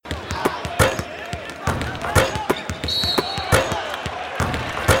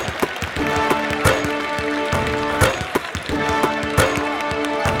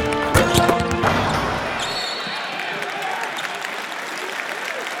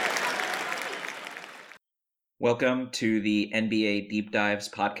Welcome to the NBA Deep Dives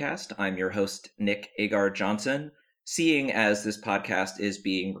podcast. I'm your host, Nick Agar Johnson. Seeing as this podcast is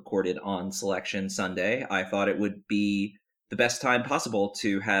being recorded on Selection Sunday, I thought it would be the best time possible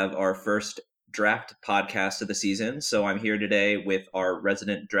to have our first draft podcast of the season. So I'm here today with our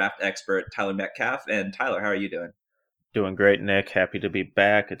resident draft expert, Tyler Metcalf. And Tyler, how are you doing? Doing great, Nick. Happy to be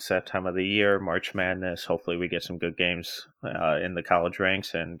back. It's that time of the year, March Madness. Hopefully we get some good games in the college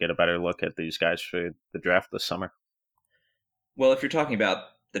ranks and get a better look at these guys for the draft this summer. Well, if you're talking about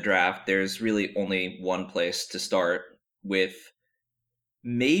the draft, there's really only one place to start with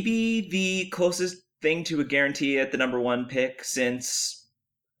maybe the closest thing to a guarantee at the number one pick since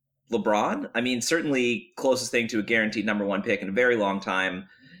LeBron. I mean, certainly closest thing to a guaranteed number one pick in a very long time.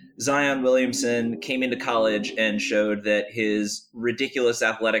 Zion Williamson came into college and showed that his ridiculous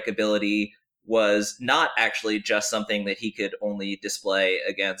athletic ability was not actually just something that he could only display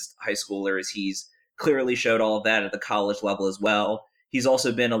against high schoolers. He's clearly showed all of that at the college level as well. He's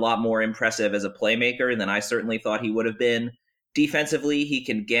also been a lot more impressive as a playmaker than I certainly thought he would have been. Defensively, he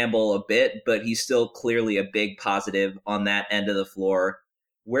can gamble a bit, but he's still clearly a big positive on that end of the floor.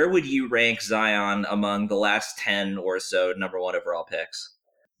 Where would you rank Zion among the last 10 or so number one overall picks?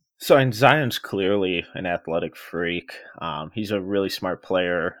 So, and Zion's clearly an athletic freak. He's a really smart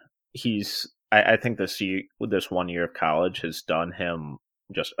player. I think this 1 year of college has done him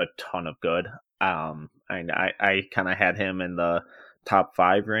just a ton of good. I kind of had him in the top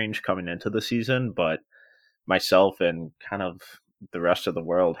 5 range coming into the season, but myself and kind of the rest of the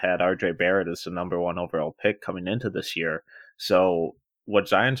world had RJ Barrett as the number one overall pick coming into this year. So what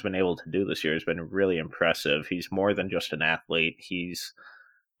Zion's been able to do this year has been really impressive. He's more than just an athlete. He's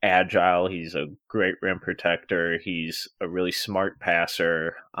agile. He's a great rim protector. He's a really smart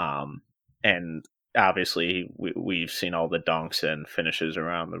passer. And obviously, we've seen all the dunks and finishes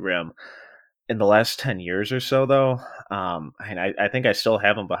around the rim. In the last 10 years or so, though, I think I still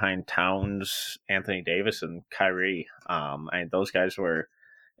have him behind Towns, Anthony Davis, and Kyrie. Those guys were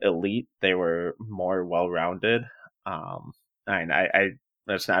elite. They were more well-rounded.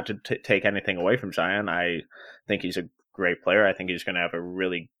 That's not to take anything away from Zion. I think he's a great player. I think he's going to have a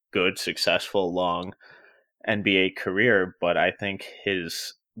really good, successful, long NBA career, but I think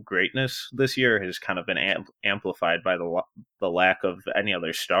his greatness this year has kind of been amplified by the lack of any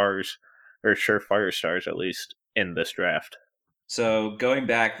other stars, or surefire stars at least, in this draft. So going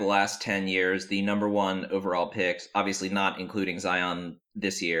back the last 10 years, the number one overall picks, obviously not including Zion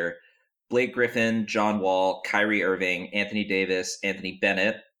this year, Blake Griffin, John Wall, Kyrie Irving, Anthony Davis, Anthony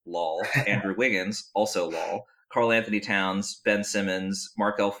Bennett, lol, Andrew Wiggins, also lol, Karl Anthony Towns, Ben Simmons,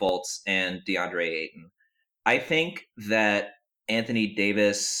 Markelle Fultz, and DeAndre Ayton. I think that Anthony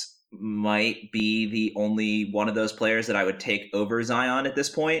Davis might be the only one of those players that I would take over Zion at this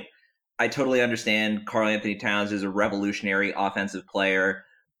point. I totally understand Karl Anthony Towns is a revolutionary offensive player,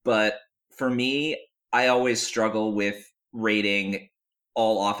 but for me, I always struggle with rating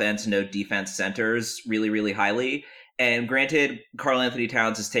all offense, no defense centers really, really highly. And granted, Karl Anthony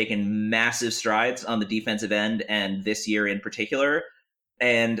Towns has taken massive strides on the defensive end, and this year in particular.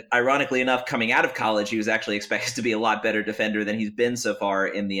 And ironically enough, coming out of college, he was actually expected to be a lot better defender than he's been so far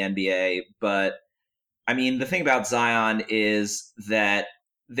in the NBA. But I mean, the thing about Zion is that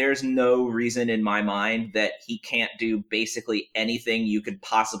there's no reason in my mind that he can't do basically anything you could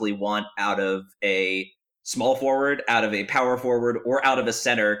possibly want out of a small forward, out of a power forward, or out of a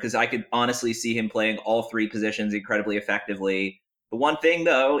center, because I could honestly see him playing all three positions incredibly effectively. The one thing,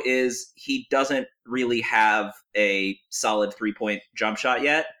 though, is he doesn't really have a solid three-point jump shot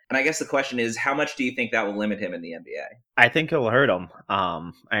yet. And I guess the question is, how much do you think that will limit him in the NBA? I think it'll hurt him.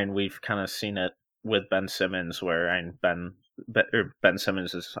 And we've kind of seen it with Ben Simmons, where Ben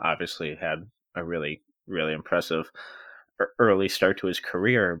Simmons has obviously had a really, really impressive early start to his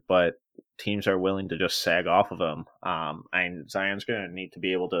career, but teams are willing to just sag off of him. And Zion's going to need to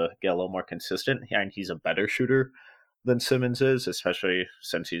be able to get a little more consistent, and he's a better shooter than Simmons is, especially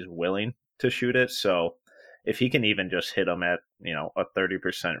since he's willing to shoot it. So if he can even just hit him at, a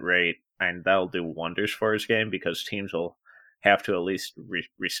 30% rate, and that'll do wonders for his game, because teams will have to at least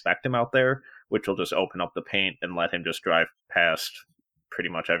respect him out there, which will just open up the paint and let him just drive past pretty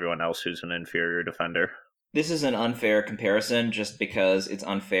much everyone else who's an inferior defender. This is an unfair comparison just because it's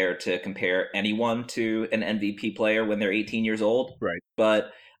unfair to compare anyone to an MVP player when they're 18 years old. Right.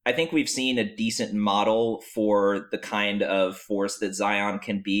 But I think we've seen a decent model for the kind of force that Zion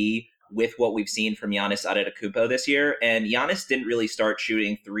can be with what we've seen from Giannis Antetokounmpo this year. And Giannis didn't really start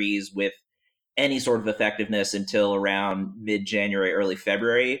shooting threes with any sort of effectiveness until around mid-January, early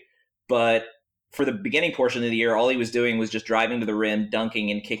February. But for the beginning portion of the year, all he was doing was just driving to the rim, dunking,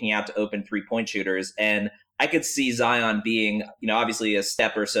 and kicking out to open three-point shooters. And I could see Zion being, obviously a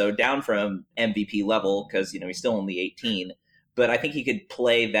step or so down from MVP level because, he's still only 18, but I think he could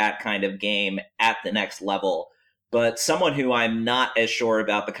play that kind of game at the next level. But someone who I'm not as sure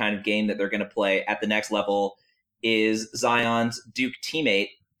about the kind of game that they're going to play at the next level is Zion's Duke teammate,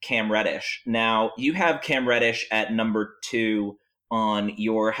 Cam Reddish. Now, you have Cam Reddish at number 2 on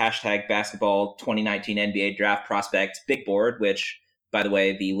your hashtag basketball 2019 NBA draft prospects big board, which, by the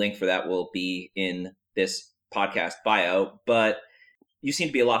way, the link for that will be in this podcast bio. But you seem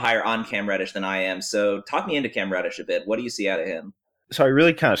to be a lot higher on Cam Reddish than I am. So talk me into Cam Reddish a bit. What do you see out of him? So I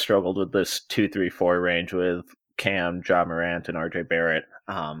really kind of struggled with this 2-3-4 range with Cam, Ja Morant, and RJ Barrett.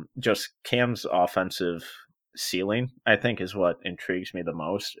 Just Cam's offensive ceiling, I think, is what intrigues me the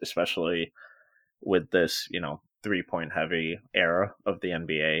most, especially with this, 3-point heavy era of the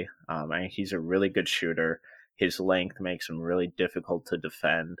NBA. He's a really good shooter. His length makes him really difficult to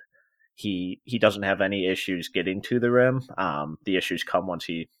defend. He doesn't have any issues getting to the rim. The issues come once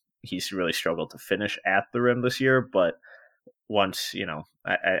he's really struggled to finish at the rim this year. But once,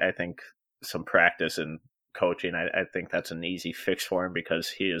 I think some practice and coaching, I think that's an easy fix for him because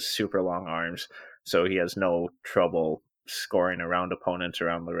he has super long arms. So he has no trouble scoring around opponents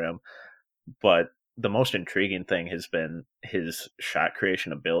around the rim. But the most intriguing thing has been his shot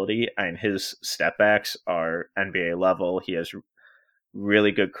creation ability, and his step backs are NBA level. He has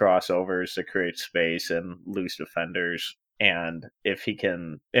really good crossovers to create space and loose defenders. And if he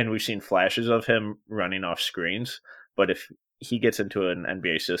can, and we've seen flashes of him running off screens, but if he gets into an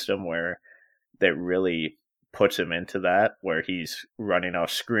NBA system where that really puts him into that, where he's running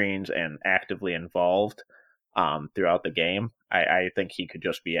off screens and actively involved throughout the game, I think he could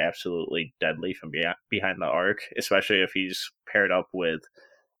just be absolutely deadly from behind the arc, especially if he's paired up with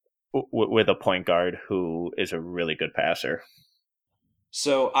a point guard who is a really good passer.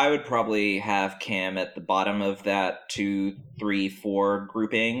 So I would probably have Cam at the bottom of that 2, 3, 4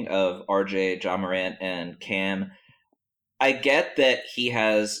 grouping of RJ, Ja Morant, and Cam. I get that he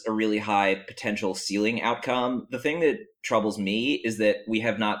has a really high potential ceiling outcome. The thing that troubles me is that we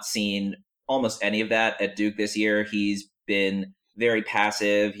have not seen almost any of that at Duke this year. He's been very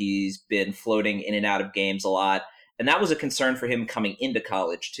passive. He's been floating in and out of games a lot. And that was a concern for him coming into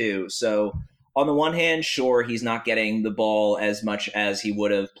college, too. So, on the one hand, sure, he's not getting the ball as much as he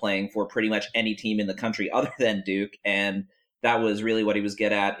would have playing for pretty much any team in the country other than Duke. And that was really what he was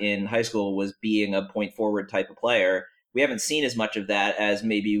good at in high school, was being a point forward type of player. We haven't seen as much of that as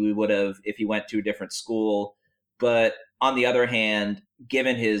maybe we would have if he went to a different school. But on the other hand,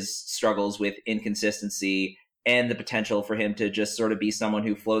 given his struggles with inconsistency and the potential for him to just sort of be someone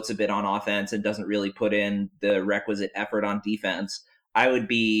who floats a bit on offense and doesn't really put in the requisite effort on defense, I would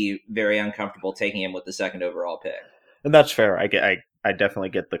be very uncomfortable taking him with the second overall pick. And that's fair. I definitely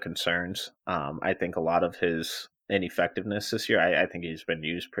get the concerns. I think a lot of his ineffectiveness this year, I think he's been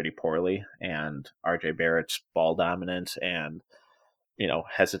used pretty poorly, and RJ Barrett's ball dominance and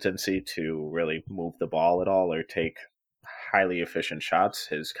hesitancy to really move the ball at all or take highly efficient shots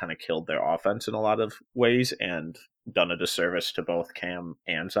has kind of killed their offense in a lot of ways and done a disservice to both Cam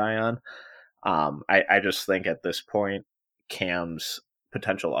and Zion. I just think at this point, Cam's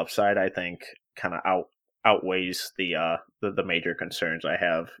potential upside, I think, kind of outweighs the major concerns I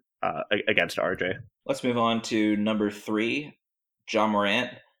have against RJ. Let's move on to number 3, Ja Morant.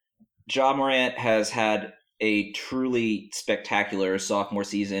 Ja Morant has had a truly spectacular sophomore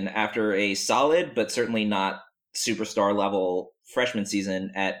season after a solid but certainly not superstar level freshman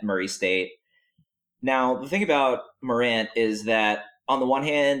season at Murray State. Now, the thing about Morant is that on the one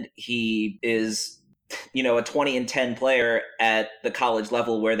hand, he is, a 20 and 10 player at the college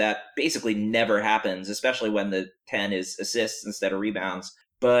level where that basically never happens, especially when the 10 is assists instead of rebounds.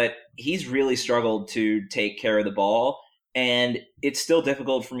 But he's really struggled to take care of the ball. And it's still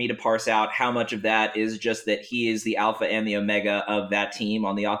difficult for me to parse out how much of that is just that he is the alpha and the omega of that team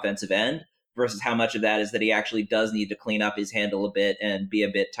on the offensive end versus how much of that is that he actually does need to clean up his handle a bit and be a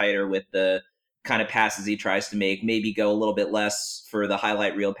bit tighter with the kind of passes he tries to make, maybe go a little bit less for the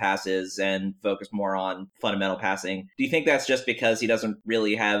highlight reel passes and focus more on fundamental passing. Do you think that's just because he doesn't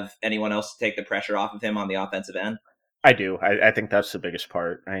really have anyone else to take the pressure off of him on the offensive end? I do. I think that's the biggest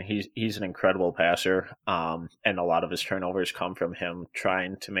part. He's an incredible passer, and a lot of his turnovers come from him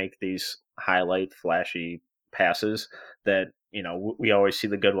trying to make these highlight, flashy passes that we always see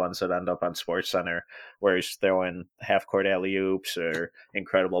the good ones that end up on SportsCenter, where he's throwing half-court alley-oops or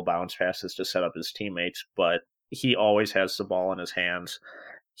incredible bounce passes to set up his teammates. But he always has the ball in his hands.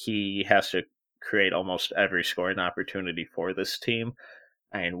 He has to create almost every scoring opportunity for this team.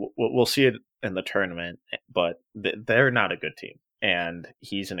 And we'll see it in the tournament, but they're not a good team, and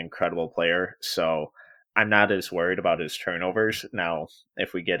he's an incredible player. So I'm not as worried about his turnovers. Now,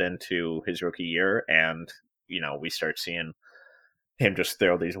 if we get into his rookie year and, we start seeing him just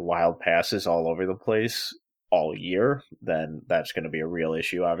throw these wild passes all over the place all year, then that's going to be a real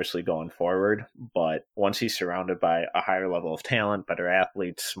issue, obviously, going forward. But once he's surrounded by a higher level of talent, better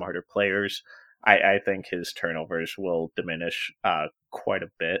athletes, smarter players, I think his turnovers will diminish quite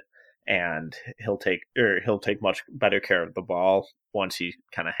a bit, and he'll take much better care of the ball once he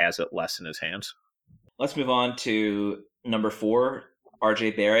kind of has it less in his hands. Let's move on to number 4,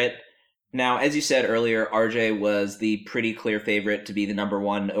 RJ Barrett. Now, as you said earlier, RJ was the pretty clear favorite to be the number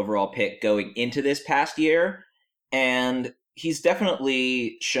 1 overall pick going into this past year. And he's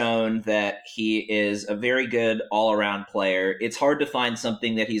definitely shown that he is a very good all around player. It's hard to find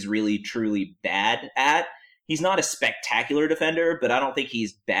something that he's really truly bad at. He's not a spectacular defender, but I don't think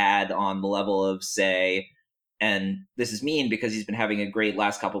he's bad on the level of, say, and this is mean because he's been having a great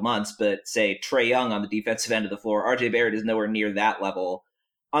last couple months, but say Trae Young on the defensive end of the floor, RJ Barrett is nowhere near that level.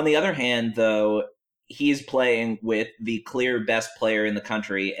 On the other hand, though, he's playing with the clear best player in the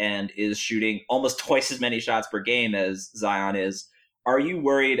country and is shooting almost twice as many shots per game as Zion is. Are you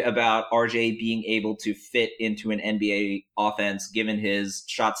worried about RJ being able to fit into an NBA offense given his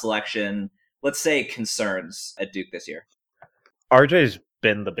shot selection, let's say, concerns at Duke this year? RJ's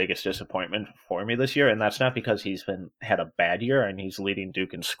been the biggest disappointment for me this year, and that's not because he's had a bad year and he's leading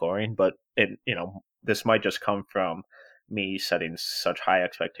Duke in scoring, but this might just come from me setting such high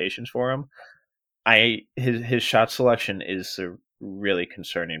expectations for him. His shot selection is the really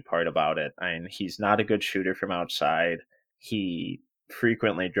concerning part about it. I mean, he's not a good shooter from outside. He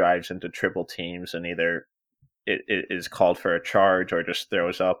frequently drives into triple teams and either it is called for a charge or just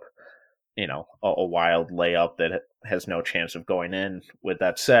throws up, a wild layup that has no chance of going in. With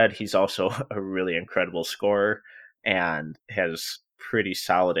that said, he's also a really incredible scorer and has pretty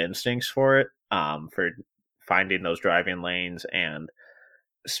solid instincts for it, for finding those driving lanes and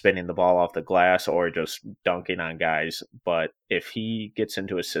spinning the ball off the glass or just dunking on guys. But if he gets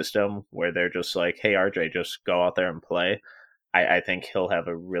into a system where they're just like, hey, RJ, just go out there and play, I think he'll have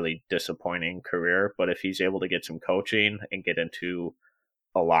a really disappointing career. But if he's able to get some coaching and get into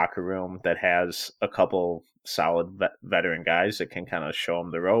a locker room that has a couple solid veteran guys that can kind of show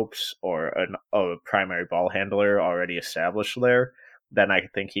him the ropes, or a primary ball handler already established there, then I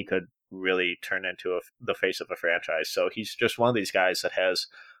think he could really turn into the face of a franchise. So he's just one of these guys that has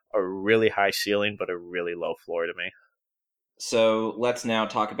a really high ceiling but a really low floor to me. So let's now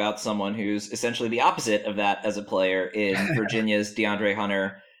talk about someone who's essentially the opposite of that as a player in Virginia's DeAndre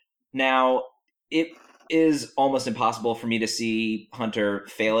Hunter. Now, it is almost impossible for me to see Hunter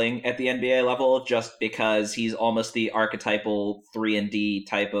failing at the NBA level just because he's almost the archetypal 3-and-D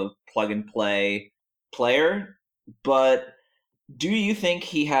type of plug and play player. But do you think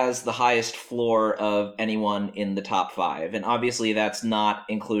he has the highest floor of anyone in the top 5? And obviously that's not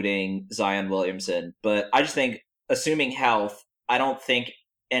including Zion Williamson, but I just think, assuming health, I don't think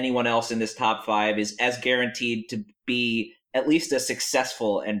anyone else in this top 5 is as guaranteed to be at least a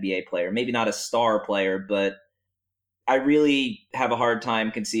successful NBA player. Maybe not a star player, but I really have a hard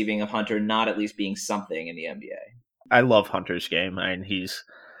time conceiving of Hunter not at least being something in the NBA. I love Hunter's game, and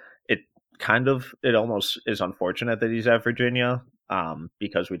it almost is unfortunate that he's at Virginia,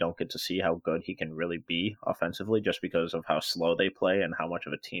 because we don't get to see how good he can really be offensively just because of how slow they play and how much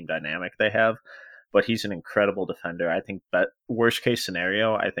of a team dynamic they have. But he's an incredible defender. I think that worst case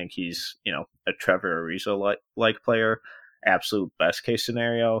scenario, I think he's, a Trevor Ariza like player. Absolute best case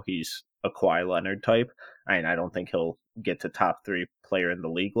scenario, he's a Kawhi Leonard type. I mean, I don't think he'll get to top 3 player in the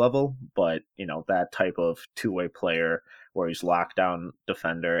league level, but that type of two-way player where he's lockdown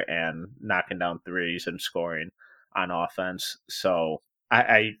defender and knocking down threes and scoring on offense. So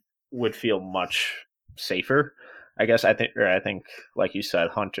I would feel much safer. I guess I think like you said,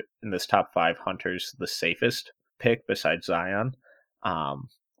 Hunter in this top 5, Hunter's the safest pick besides Zion.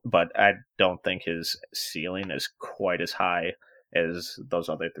 But I don't think his ceiling is quite as high as those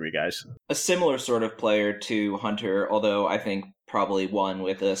other 3 guys. A similar sort of player to Hunter, although I think probably one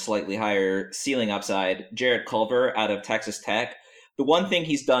with a slightly higher ceiling upside, Jarrett Culver out of Texas Tech. The one thing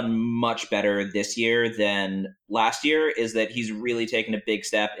he's done much better this year than last year is that he's really taken a big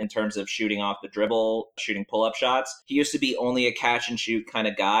step in terms of shooting off the dribble, shooting pull-up shots. He used to be only a catch and shoot kind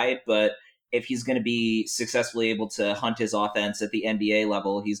of guy, but if he's going to be successfully able to hunt his offense at the NBA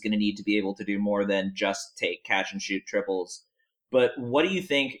level, he's going to need to be able to do more than just take catch and shoot triples. But what do you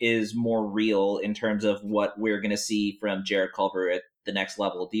think is more real in terms of what we're going to see from Jarrett Culver at the next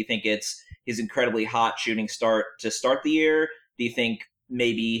level? Do you think it's his incredibly hot shooting start to start the year? Do you think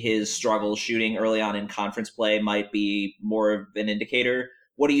maybe his struggles shooting early on in conference play might be more of an indicator?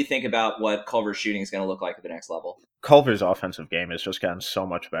 what do you think about what Culver's shooting is going to look like at the next level? Culver's offensive game has just gotten so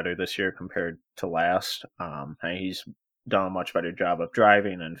much better this year compared to last. And he's done a much better job of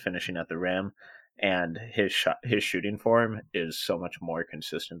driving and finishing at the rim, and his shooting form is so much more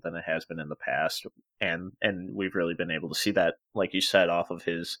consistent than it has been in the past. And we've really been able to see that, like you said, off of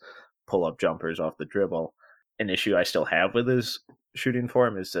his pull up jumpers off the dribble. An issue I still have with his shooting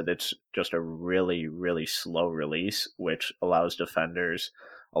form is that it's just a really, really slow release, which allows defenders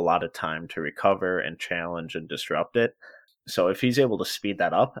a lot of time to recover and challenge and disrupt it. So if he's able to speed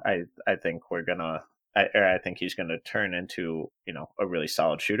that up, I think I think he's gonna turn into, a really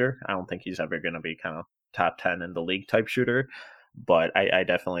solid shooter. I don't think he's ever gonna be kind of top 10 in the league type shooter, but I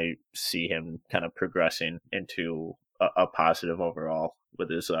definitely see him kind of progressing into a positive overall with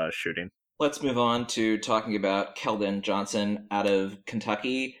his shooting. Let's move on to talking about Keldon Johnson out of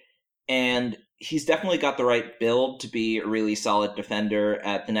Kentucky. And he's definitely got the right build to be a really solid defender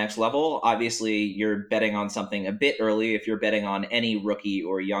at the next level. Obviously, you're betting on something a bit early if you're betting on any rookie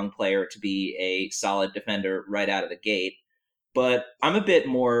or young player to be a solid defender right out of the gate. But I'm a bit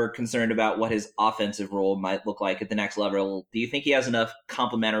more concerned about what his offensive role might look like at the next level. Do you think he has enough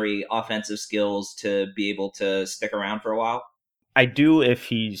complementary offensive skills to be able to stick around for a while? I do if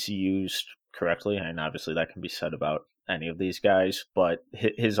he's used correctly, and obviously that can be said about any of these guys, but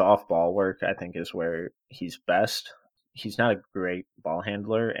his off ball work, I think, is where he's best. He's not a great ball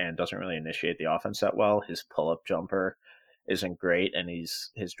handler and doesn't really initiate the offense that well. His pull up jumper isn't great, and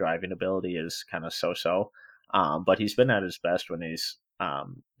his driving ability is kind of so so. But he's been at his best when he's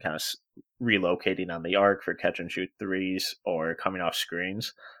kind of relocating on the arc for catch and shoot threes or coming off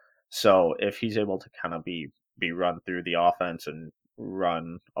screens. So if he's able to kind of be run through the offense and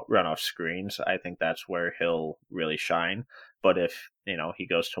run off screens, I think that's where he'll really shine. But if he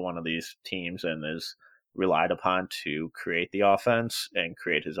goes to one of these teams and is relied upon to create the offense and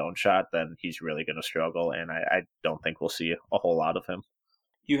create his own shot, then he's really going to struggle, and I don't think we'll see a whole lot of him.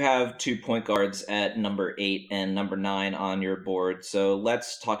 You have two point guards at number 8 and number 9 on your board, so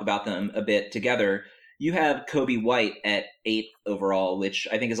let's talk about them a bit together. You have Kobe White at 8th overall, which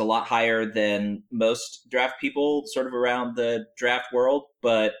I think is a lot higher than most draft people sort of around the draft world,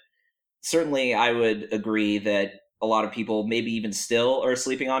 but certainly I would agree that a lot of people, maybe even still, are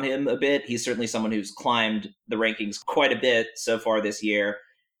sleeping on him a bit. He's certainly someone who's climbed the rankings quite a bit so far this year.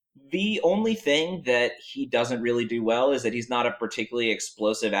 The only thing that he doesn't really do well is that he's not a particularly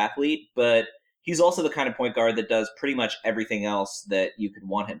explosive athlete, but he's also the kind of point guard that does pretty much everything else that you could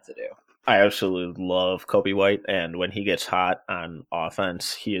want him to do. I absolutely love Kobe White, and when he gets hot on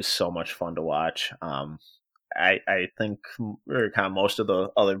offense, he is so much fun to watch. I think kind of most of the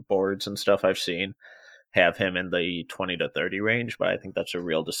other boards and stuff I've seen have him in the 20 to 30 range, but I think that's a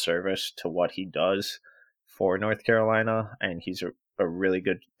real disservice to what he does for North Carolina. And he's a really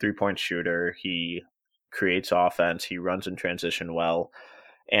good 3 point shooter. He creates offense, he runs in transition well,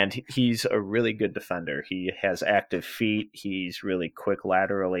 and he's a really good defender. He has active feet, he's really quick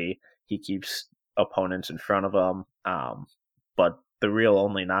laterally, he keeps opponents in front of him. But the real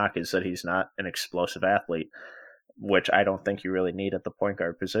only knock is that he's not an explosive athlete, which I don't think you really need at the point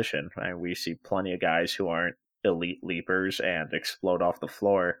guard position. Right? We see plenty of guys who aren't elite leapers and explode off the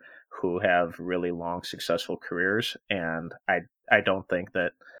floor who have really long, successful careers. And I don't think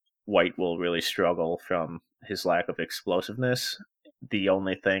that White will really struggle from his lack of explosiveness. The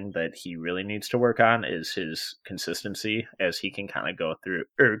only thing that he really needs to work on is his consistency, as he can kind of go through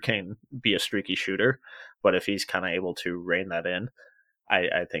or can be a streaky shooter. But if he's kind of able to rein that in,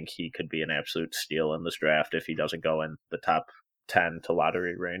 I think he could be an absolute steal in this draft if he doesn't go in the top 10 to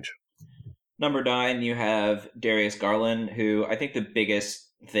lottery range. Number 9, you have Darius Garland, who I think the biggest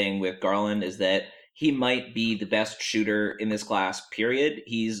thing with Garland is that he might be the best shooter in this class, period.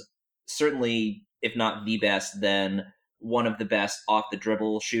 He's certainly, if not the best, then one of the best off the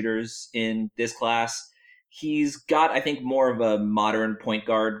dribble shooters in this class. He's got, I think, more of a modern point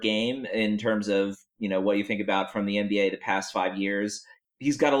guard game in terms of, what you think about from the NBA the past 5 years.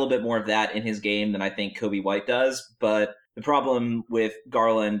 He's got a little bit more of that in his game than I think Kobe White does, but the problem with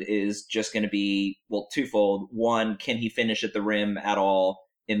Garland is just going to be, well, twofold. One, can he finish at the rim at all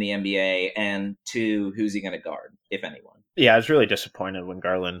in the NBA? And two, who's he going to guard, if anyone? Yeah, I was really disappointed when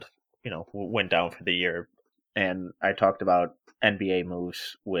Garland, went down for the year. And I talked about NBA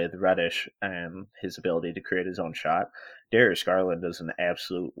moves with Reddish and his ability to create his own shot. Darius Garland is an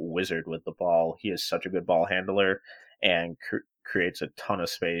absolute wizard with the ball. He is such a good ball handler and creates a ton of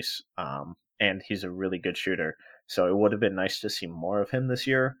space. And he's a really good shooter. So it would have been nice to see more of him this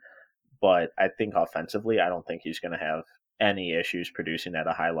year. But I think offensively, I don't think he's going to have any issues producing at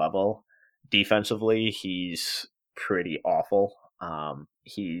a high level. Defensively, he's pretty awful.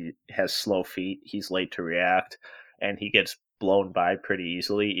 He has slow feet. He's late to react, and he gets blown by pretty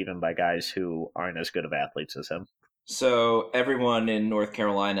easily, even by guys who aren't as good of athletes as him. So everyone in North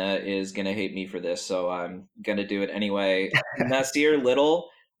Carolina is going to hate me for this, so I'm going to do it anyway. Nasir Little,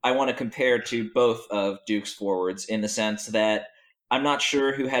 I want to compare to both of Duke's forwards in the sense that I'm not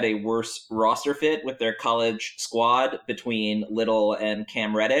sure who had a worse roster fit with their college squad between Little and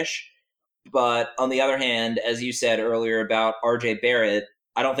Cam Reddish. But on the other hand, as you said earlier about RJ Barrett,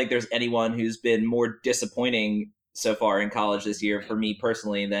 I don't think there's anyone who's been more disappointing so far in college this year for me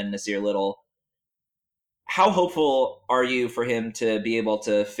personally than Nasir Little. How hopeful are you for him to be able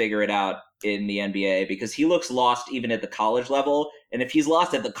to figure it out in the NBA? Because he looks lost even at the college level. And if he's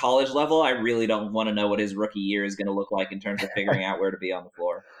lost at the college level, I really don't want to know what his rookie year is going to look like in terms of figuring out where to be on the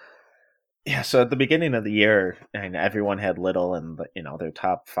floor. Yeah, so at the beginning of the year, and everyone had Little and their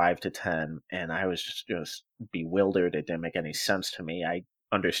top 5 to 10, and I was just bewildered. It didn't make any sense to me. I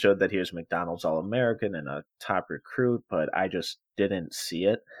understood that he was McDonald's All-American and a top recruit, but I just didn't see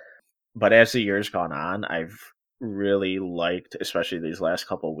it. But as the year's gone on, I've really liked, especially these last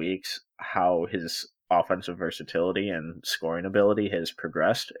couple of weeks, how his offensive versatility and scoring ability has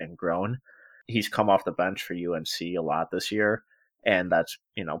progressed and grown. He's come off the bench for UNC a lot this year, and that's,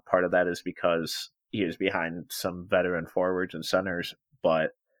 part of that is because he is behind some veteran forwards and centers,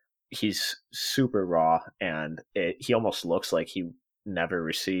 but he's super raw, and he almost looks like he never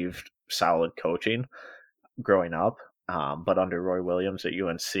received solid coaching growing up. But under Roy Williams at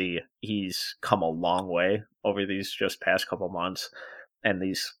UNC, he's come a long way over these just past couple months. And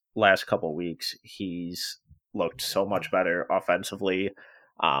these last couple weeks, he's looked so much better offensively.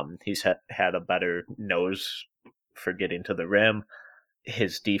 He's had a better nose for getting to the rim.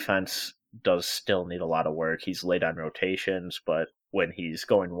 His defense does still need a lot of work. He's late on rotations, but when he's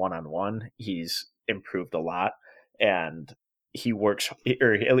going one-on-one, he's improved a lot. And he works,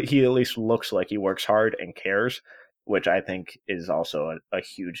 or he at least looks like he works hard and cares, which I think is also a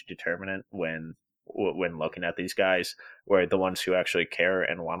huge determinant when looking at these guys, where the ones who actually care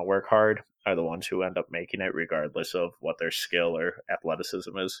and want to work hard are the ones who end up making it, regardless of what their skill or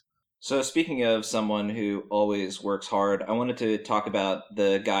athleticism is. So, speaking of someone who always works hard, I wanted to talk about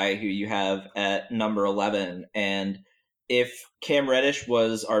the guy who you have at number 11. And if Cam Reddish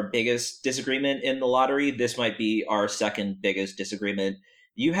was our biggest disagreement in the lottery, this might be our second biggest disagreement.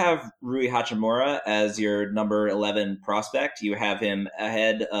 You have Rui Hachimura as your number 11 prospect. You have him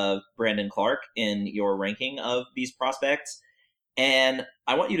ahead of Brandon Clarke in your ranking of these prospects. And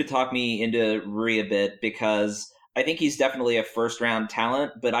I want you to talk me into Rui a bit because I think he's definitely a first round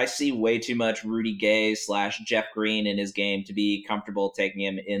talent, but I see way too much Rudy Gay / Jeff Green in his game to be comfortable taking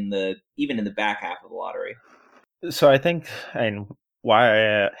him even in the back half of the lottery. So I think, and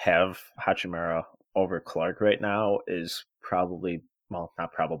why I have Hachimura over Clarke right now is probably, well,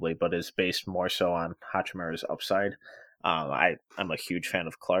 not probably, but is based more so on Hachimura's upside. I'm a huge fan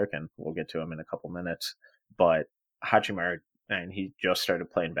of Clarke, and we'll get to him in a couple minutes. But Hachimura, and he just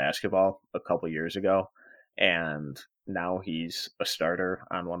started playing basketball a couple years ago, and now he's a starter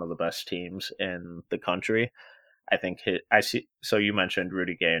on one of the best teams in the country. I think I see. So you mentioned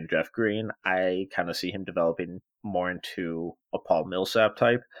Rudy Gay and Jeff Green. I kind of see him developing more into a Paul Millsap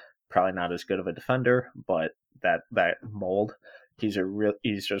type. Probably not as good of a defender, but that mold. He's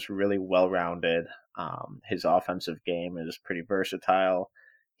just really well rounded. His offensive game is pretty versatile.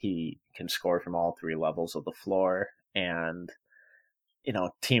 He can score from all three levels of the floor, and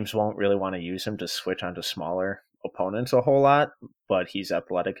teams won't really want to use him to switch onto smaller opponents a whole lot, but he's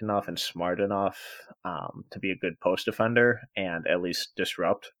athletic enough and smart enough to be a good post defender and at least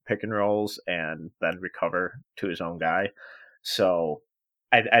disrupt pick and rolls and then recover to his own guy. So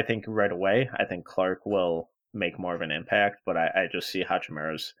I think right away, I think Clarke will make more of an impact, but I just see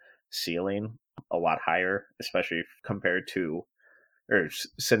Hachimura's ceiling a lot higher, especially compared to, or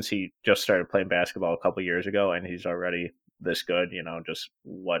since he just started playing basketball a couple years ago and he's already this good, just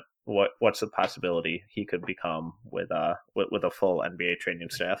what's the possibility he could become with a full NBA training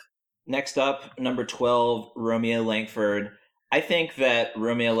staff. Next up, number 12, Romeo Langford. I think that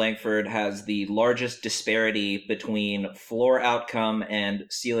Romeo Langford has the largest disparity between floor outcome and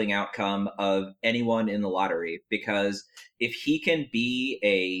ceiling outcome of anyone in the lottery, because if he can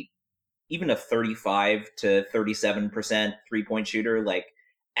be even a 35 to 37% three-point shooter, like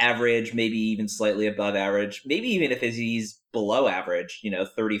average, maybe even slightly above average, maybe even if he's below average,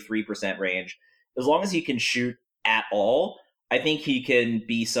 33% range, as long as he can shoot at all, I think he can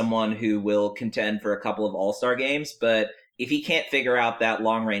be someone who will contend for a couple of all-star games. But if he can't figure out that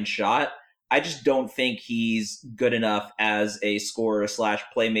long-range shot, I just don't think he's good enough as a scorer /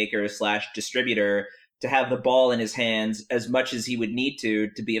 playmaker / distributor to have the ball in his hands as much as he would need to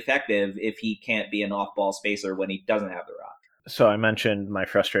be effective if he can't be an off ball spacer when he doesn't have the rock. So I mentioned my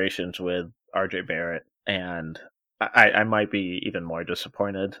frustrations with RJ Barrett, and I might be even more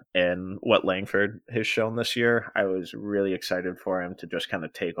disappointed in what Langford has shown this year. I was really excited for him to just kind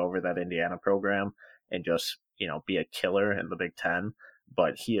of take over that Indiana program and just, be a killer in the Big Ten.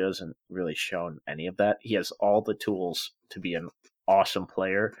 But he hasn't really shown any of that. He has all the tools to be an awesome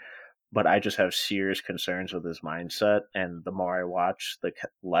player, but I just have serious concerns with his mindset. And the more I watch, the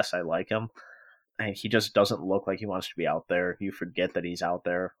less I like him. And he just doesn't look like he wants to be out there. You forget that he's out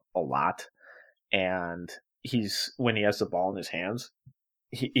there a lot. And when he has the ball in his hands,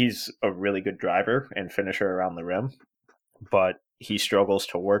 he's a really good driver and finisher around the rim, but he struggles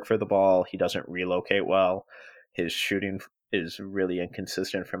to work for the ball. He doesn't relocate well. His shooting is really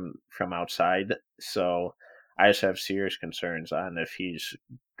inconsistent from outside. So I just have serious concerns on if he's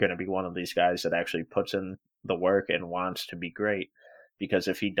going to be one of these guys that actually puts in the work and wants to be great. Because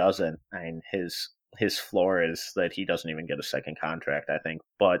if he doesn't, his floor is that he doesn't even get a second contract, I think.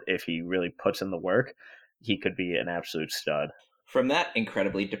 But if he really puts in the work, he could be an absolute stud. From that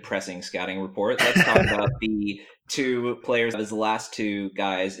incredibly depressing scouting report, let's talk about the two players as the last two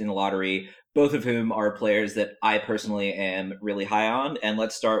guys in the lottery, both of whom are players that I personally am really high on. And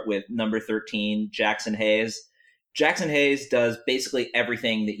let's start with number 13, Jackson Hayes. Jackson Hayes does basically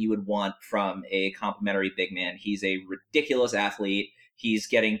everything that you would want from a complimentary big man. He's a ridiculous athlete. He's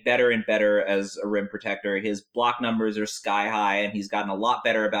getting better and better as a rim protector. His block numbers are sky high, and he's gotten a lot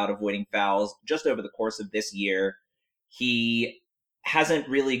better about avoiding fouls just over the course of this year. He hasn't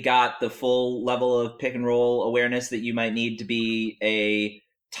really got the full level of pick and roll awareness that you might need to be a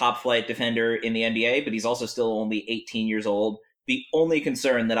top flight defender in the NBA, but he's also still only 18 years old. The only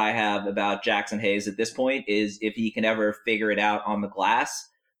concern that I have about Jackson Hayes at this point is if he can ever figure it out on the glass.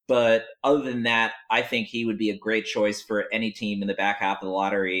 But other than that, I think he would be a great choice for any team in the back half of the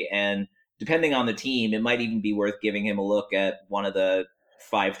lottery. And depending on the team, it might even be worth giving him a look at one of the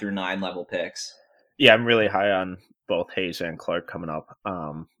 5 through 9 level picks. Yeah, I'm really high on both Hayes and Clark coming up.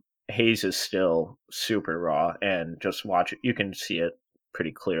 Hayes is still super raw, and just watch it. You can see it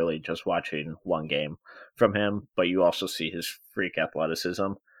pretty clearly just watching one game from him, but you also see his freak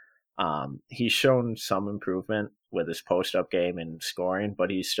athleticism. He's shown some improvement with his post-up game and scoring, but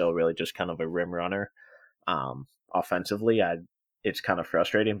he's still really just kind of a rim runner. Offensively, it's kind of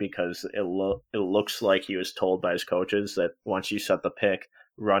frustrating because it looks like he was told by his coaches that once you set the pick,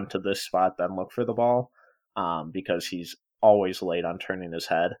 run to this spot, then look for the ball, because he's always late on turning his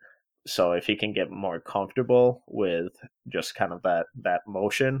head. So if he can get more comfortable with just kind of that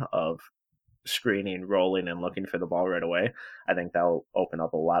motion of screening, rolling, and looking for the ball right away, I think that'll open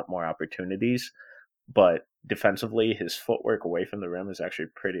up a lot more opportunities. But defensively, his footwork away from the rim is actually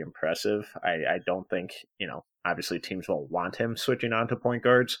pretty impressive. I don't think, obviously teams won't want him switching on to point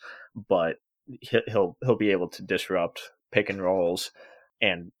guards, but he'll be able to disrupt pick and rolls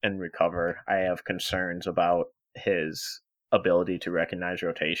and recover. I have concerns about his ability to recognize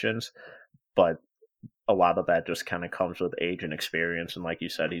rotations, but a lot of that just kind of comes with age and experience. And like you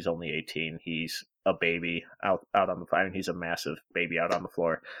said, he's only 18. He's a baby out on the floor. I mean, he's a massive baby out on the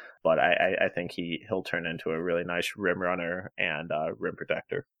floor, but I think he'll turn into a really nice rim runner and rim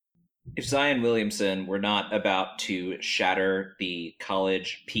protector. If Zion Williamson were not about to shatter the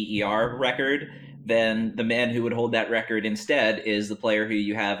college PER record, then the man who would hold that record instead is the player who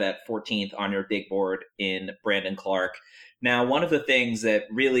you have at 14th on your big board in Brandon Clarke. Now, one of the things that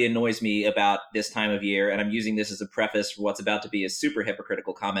really annoys me about this time of year, and I'm using this as a preface for what's about to be a super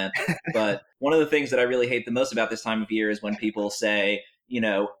hypocritical comment, but one of the things that I really hate the most about this time of year is when people say,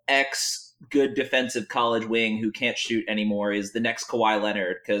 X good defensive college wing who can't shoot anymore is the next Kawhi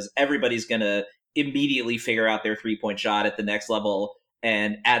Leonard, because everybody's going to immediately figure out their three-point shot at the next level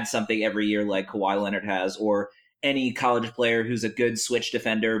and add something every year like Kawhi Leonard has, or any college player who's a good switch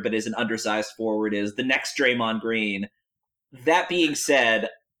defender but is an undersized forward is the next Draymond Green. That being said,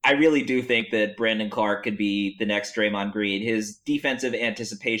 I really do think that Brandon Clarke could be the next Draymond Green. His defensive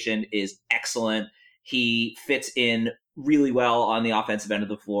anticipation is excellent. He fits in really well on the offensive end of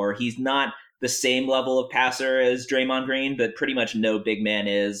the floor. He's not the same level of passer as Draymond Green, but pretty much no big man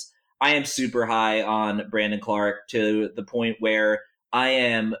is. I am super high on Brandon Clarke to the point where I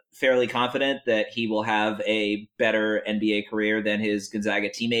am fairly confident that he will have a better NBA career than his Gonzaga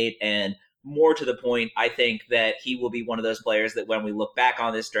teammate. And more to the point, I think that he will be one of those players that when we look back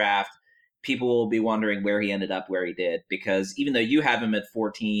on this draft, people will be wondering where he ended up where he did. Because even though you have him at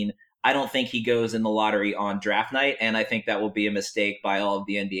 14, I don't think he goes in the lottery on draft night, and I think that will be a mistake by all of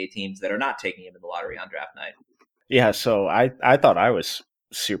the NBA teams that are not taking him in the lottery on draft night. Yeah, so I thought I was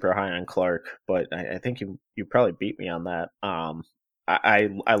super high on Clark, but I think you probably beat me on that.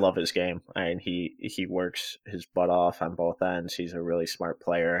 I love his game, and he works his butt off on both ends. He's a really smart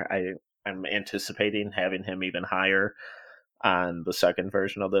player. I'm anticipating having him even higher on the second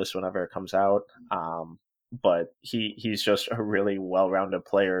version of this whenever it comes out. But he's just a really well-rounded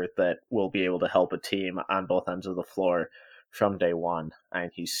player that will be able to help a team on both ends of the floor from day one.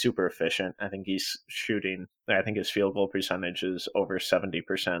 And he's super efficient. I think he's shooting. I think his field goal percentage is over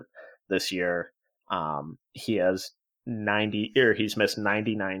 70% this year. He has 90, or he's missed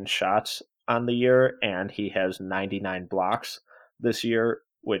 99 shots on the year, and he has 99 blocks this year,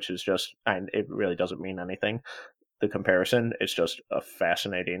 which is just, and it really doesn't mean anything, the comparison. It's just a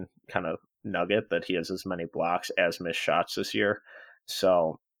fascinating kind of nugget that he has as many blocks as missed shots this year.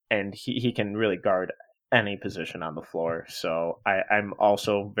 So, and he can really guard any position on the floor. So I'm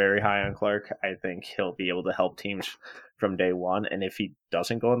also very high on Clark. I think he'll be able to help teams from day one. And if he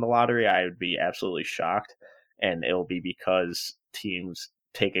doesn't go in the lottery, I would be absolutely shocked. And it'll be because teams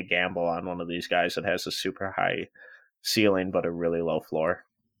take a gamble on one of these guys that has a super high ceiling but a really low floor.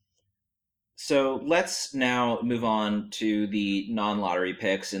 So let's now move on to the non-lottery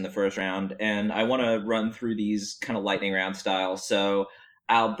picks in the first round, and I want to run through these kind of lightning round style. So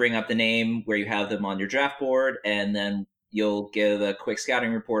I'll bring up the name where you have them on your draft board, and then you'll give a quick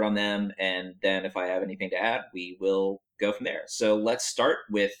scouting report on them, and then if I have anything to add, we will go from there. So let's start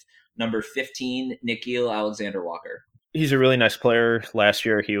with number 15, Nickeil Alexander-Walker. He's a really nice player. Last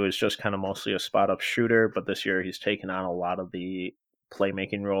year, he was just kind of mostly a spot up shooter, but this year he's taken on a lot of the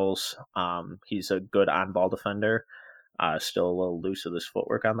playmaking roles. He's a good on ball defender. Still a little loose with his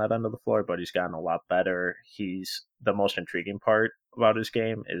footwork on that end of the floor, but he's gotten a lot better. He's the most intriguing part about his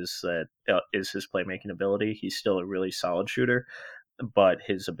game is his playmaking ability. He's still a really solid shooter, but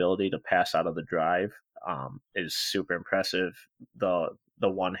his ability to pass out of the drive is super impressive. The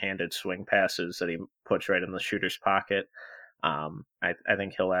one-handed swing passes that he puts right in the shooter's pocket. I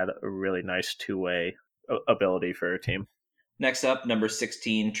think he'll add a really nice two-way ability for a team. Next up, number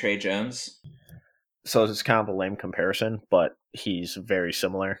 16, Tre Jones. So it's kind of a lame comparison, but he's very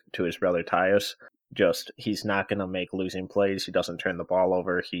similar to his brother Tyus. Just he's not going to make losing plays. He doesn't turn the ball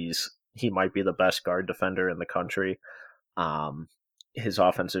over. He might be the best guard defender in the country. His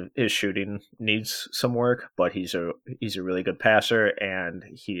shooting needs some work, but he's a really good passer, and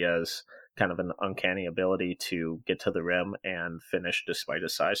he has kind of an uncanny ability to get to the rim and finish despite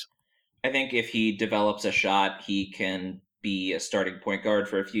his size. I think if he develops a shot, he can be a starting point guard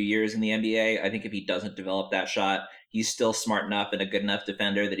for a few years in the NBA. I think if he doesn't develop that shot, he's still smart enough and a good enough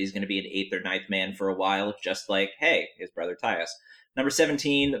defender that he's going to be an eighth or ninth man for a while, just like, hey, his brother Tyus. Number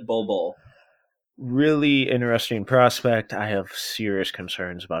 17, Bol Bol. Really interesting prospect. I have serious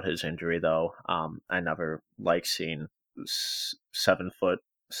concerns about his injury, though. I never like seeing 7 foot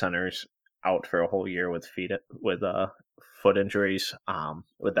centers out for a whole year with foot injuries.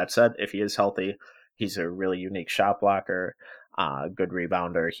 With that said, if he is healthy, he's a really unique shot blocker, good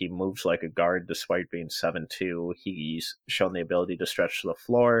rebounder. He moves like a guard despite being 7'2". He's shown the ability to stretch to the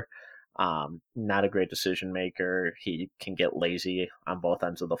floor. Not a great decision maker. He can get lazy on both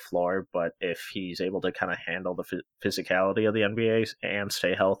ends of the floor, but if he's able to kind of handle the physicality of the NBA and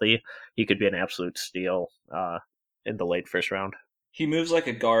stay healthy, he could be an absolute steal in the late first round. He moves like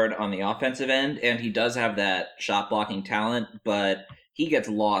a guard on the offensive end, and he does have that shot blocking talent, but he gets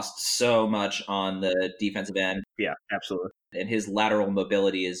lost so much on the defensive end. Yeah, absolutely. And his lateral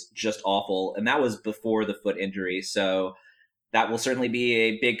mobility is just awful. And that was before the foot injury. So that will certainly be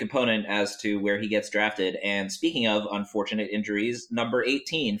a big component as to where he gets drafted. And speaking of unfortunate injuries, number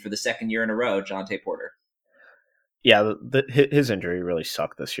 18 for the second year in a row, Jontay Porter. Yeah, his injury really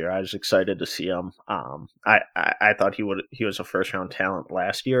sucked this year. I was excited to see him. I thought he was a first round talent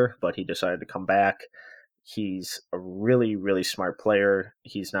last year, but he decided to come back. He's a really, really smart player.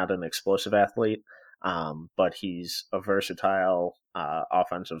 He's not an explosive athlete, but he's a versatile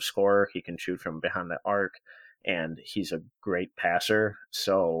offensive scorer. He can shoot from behind the arc, and he's a great passer.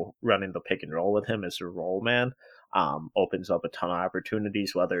 So running the pick and roll with him as a roll man opens up a ton of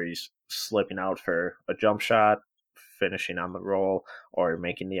opportunities, whether he's slipping out for a jump shot, finishing on the roll, or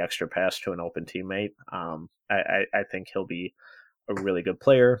making the extra pass to an open teammate. I think he'll be a really good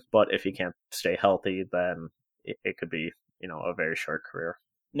player, but if he can't stay healthy, then it could be, a very short career.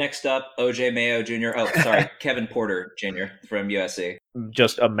 Next up, OJ Mayo Jr. Oh, sorry, Kevin Porter Jr. from USC.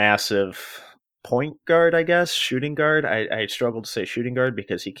 Just a massive point guard, I guess, shooting guard. I struggle to say shooting guard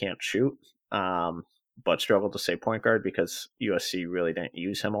because he can't shoot, but struggle to say point guard because USC really didn't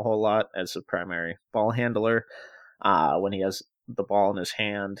use him a whole lot as a primary ball handler. When he has the ball in his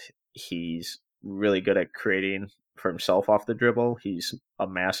hand, he's really good at creating for himself off the dribble. He's a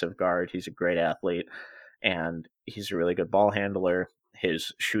massive guard. He's a great athlete, and he's a really good ball handler.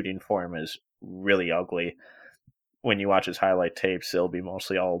 His shooting form is really ugly. When you watch his highlight tapes, it'll be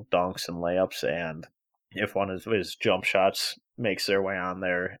mostly all dunks and layups. And if one of his jump shots makes their way on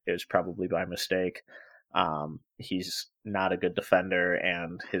there, it's probably by mistake. He's not a good defender,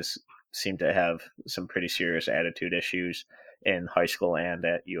 and his seemed to have some pretty serious attitude issues in high school and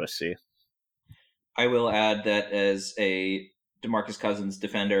at USC. I will add that as a DeMarcus Cousins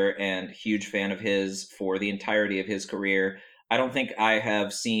defender and huge fan of his for the entirety of his career, I don't think I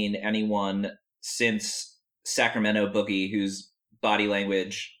have seen anyone since Sacramento Boogie whose body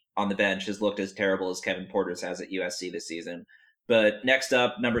language on the bench has looked as terrible as Kevin Porter's has at USC this season. But next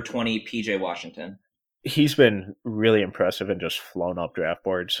up, number 20, PJ Washington. He's been really impressive and just flown up draft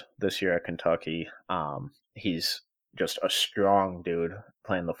boards this year at Kentucky. He's just a strong dude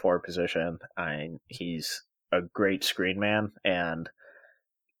playing the forward position. He's a great screen man, and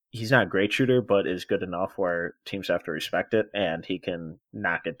he's not a great shooter, but is good enough where teams have to respect it, and he can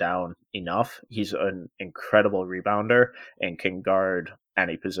knock it down enough. He's an incredible rebounder and can guard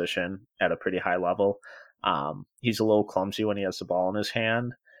any position at a pretty high level. He's a little clumsy when he has the ball in his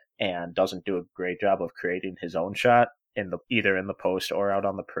hand and doesn't do a great job of creating his own shot either in the post or out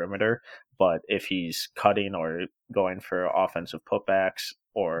on the perimeter. But if he's cutting or going for offensive putbacks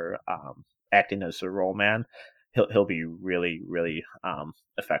or acting as a roll man, he'll be really, really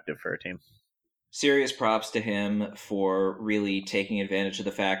effective for a team. Serious props to him for really taking advantage of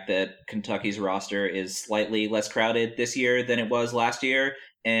the fact that Kentucky's roster is slightly less crowded this year than it was last year.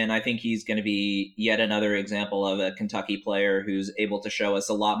 And I think he's going to be yet another example of a Kentucky player who's able to show us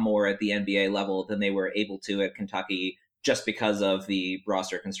a lot more at the NBA level than they were able to at Kentucky just because of the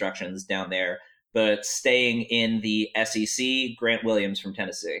roster constructions down there. But staying in the SEC, Grant Williams from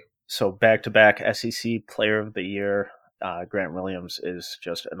Tennessee. So back-to-back SEC Player of the Year. Grant Williams is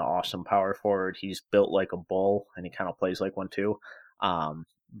just an awesome power forward. He's built like a bull, and he kind of plays like one too.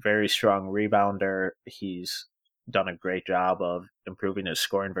 Very strong rebounder. He's done a great job of improving his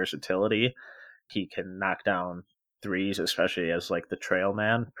scoring versatility. He can knock down threes, especially as like the trail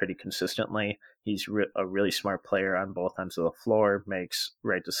man, pretty consistently. He's a really smart player on both ends of the floor, makes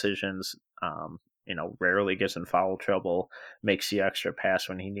right decisions, rarely gets in foul trouble, makes the extra pass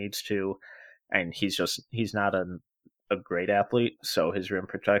when he needs to. And he's not a great athlete, so his rim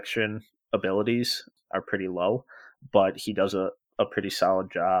protection abilities are pretty low, but he does a pretty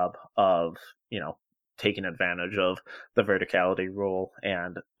solid job of, taking advantage of the verticality rule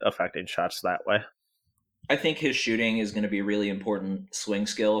and affecting shots that way. I think his shooting is going to be a really important swing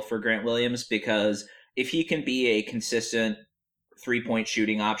skill for Grant Williams because if he can be a consistent 3-point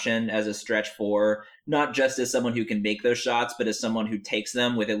shooting option as a stretch four, not just as someone who can make those shots, but as someone who takes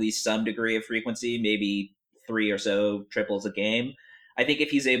them with at least some degree of frequency, maybe 3 or so triples a game. I think if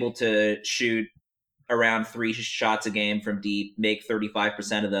he's able to shoot around 3 shots a game from deep, make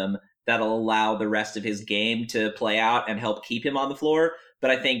 35% of them, that'll allow the rest of his game to play out and help keep him on the floor.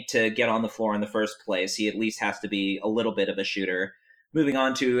 But I think to get on the floor in the first place, he at least has to be a little bit of a shooter. Moving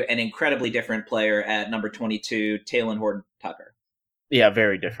on to an incredibly different player at number 22, Talen Horton-Tucker. Yeah,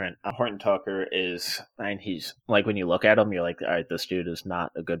 very different. Horton-Tucker he's like, when you look at him, you're like, all right, this dude is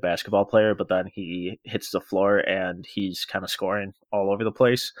not a good basketball player, but then he hits the floor and he's kind of scoring all over the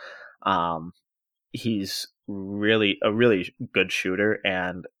place. He's really a really good shooter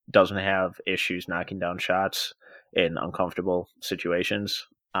and doesn't have issues knocking down shots in uncomfortable situations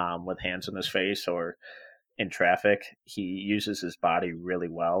with hands in his face or in traffic. He uses his body really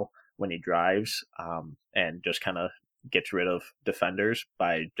well when he drives and just kind of gets rid of defenders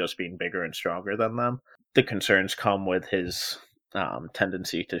by just being bigger and stronger than them. The concerns come with his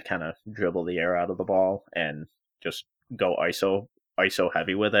tendency to kind of dribble the air out of the ball and just go ISO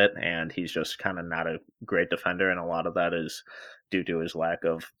heavy with it, and he's just kind of not a great defender, and a lot of that is due to his lack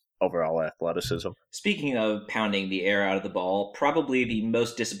of overall athleticism. Speaking of pounding the air out of the ball, probably the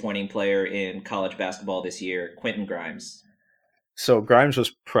most disappointing player in college basketball this year, Quentin Grimes. So Grimes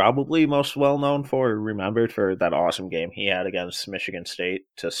was probably most remembered for that awesome game he had against Michigan State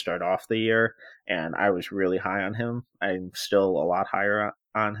to start off the year, and I was really high on him. I'm still a lot higher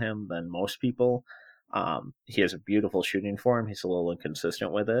on him than most people. He has a beautiful shooting form. He's a little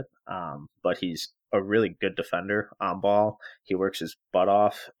inconsistent with it, but he's a really good defender on ball. He works his butt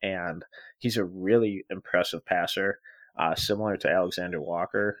off, and he's a really impressive passer. Similar to Alexander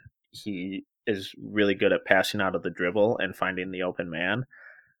Walker, he is really good at passing out of the dribble and finding the open man.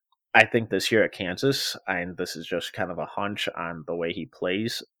 I think this year at Kansas, and this is just kind of a hunch on the way he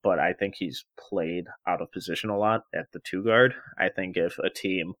plays, but I think he's played out of position a lot at the 2 guard. I think if a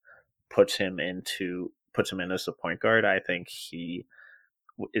team puts him into puts him in as the point guard, I think he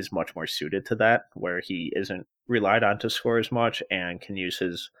is much more suited to that, where he isn't relied on to score as much and can use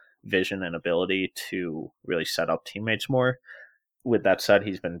his vision and ability to really set up teammates more. With that said,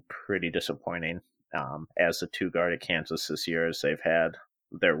 he's been pretty disappointing as the two guard at Kansas this year, as they've had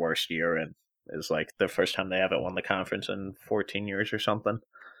their worst year and is like the first time they haven't won the conference in 14 years or something.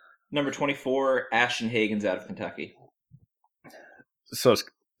 Number 24, Ashton Hagans out of Kentucky. So it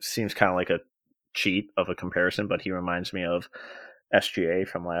seems kind of like a cheat of a comparison, but he reminds me of SGA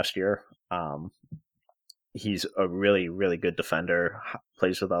from last year. He's a really, really good defender,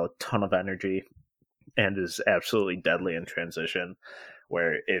 plays with a ton of energy, and is absolutely deadly in transition.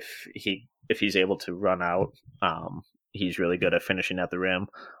 Where if he's able to run out, he's really good at finishing at the rim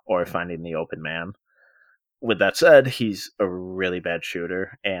or finding the open man. With that said, he's a really bad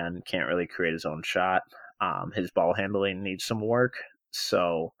shooter and can't really create his own shot. His ball handling needs some work,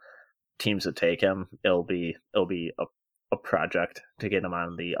 so teams that take him, it'll be a project to get him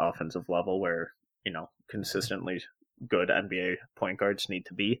on the offensive level where consistently good NBA point guards need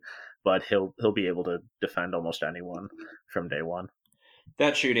to be, but he'll be able to defend almost anyone from day one.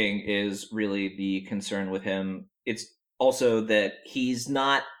 That shooting is really the concern with him. It's also that he's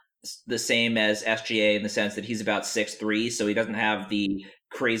not the same as SGA in the sense that he's about 6'3", so he doesn't have the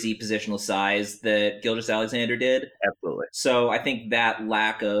crazy positional size that Gilgeous-Alexander did. Absolutely. So I think that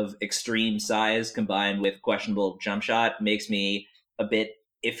lack of extreme size combined with questionable jump shot makes me a bit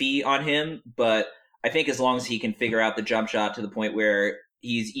iffy on him. But I think as long as he can figure out the jump shot to the point where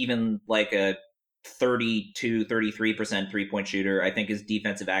he's even like a 33% three-point shooter, I think his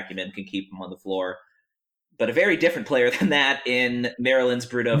defensive acumen can keep him on the floor. But a very different player than that in Maryland's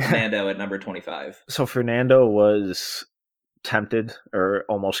Bruno Fernando at number 25. So Fernando was tempted or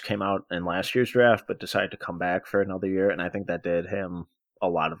almost came out in last year's draft, but decided to come back for another year, and I think that did him a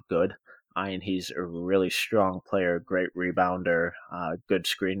lot of good. And he's a really strong player, great rebounder, good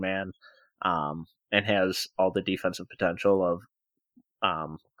screen man, and has all the defensive potential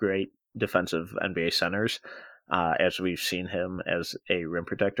of great defensive NBA centers. As we've seen him as a rim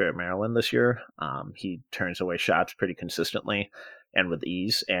protector at Maryland this year. He turns away shots pretty consistently and with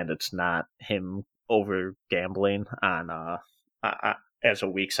ease, and it's not him over gambling on as a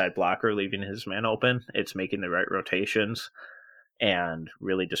weak side blocker, leaving his man open. It's making the right rotations and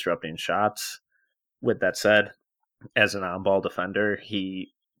really disrupting shots. With that said, as an on-ball defender,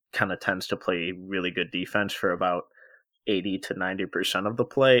 he kind of tends to play really good defense for about 80 to 90% of the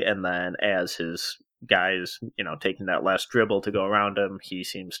play, and then as his guys, taking that last dribble to go around him, he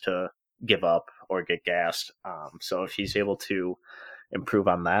seems to give up or get gassed. So if he's able to improve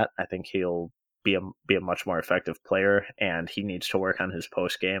on that, I think he'll be a much more effective player, and he needs to work on his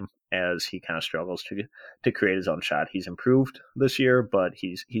post game as he kind of struggles to create his own shot. He's improved this year, but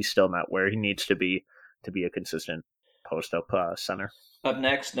he's still not where he needs to be a consistent post up center. Up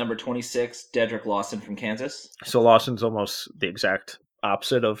next, number 26, Dedrick Lawson from Kansas. So Lawson's almost the exact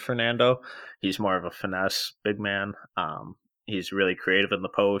opposite of Fernando. He's more of a finesse big man. He's really creative in the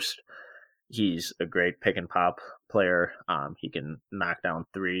post. He's a great pick and pop player. He can knock down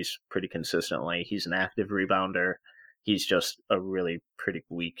threes pretty consistently. He's an active rebounder. He's just a really pretty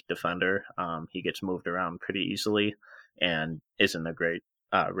weak defender. He gets moved around pretty easily and isn't a great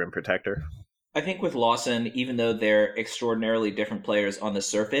rim protector. I think with Lawson, even though they're extraordinarily different players on the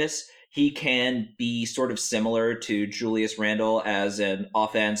surface, he can be sort of similar to Julius Randle as an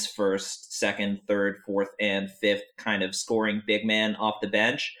offense first, second, third, fourth, and fifth kind of scoring big man off the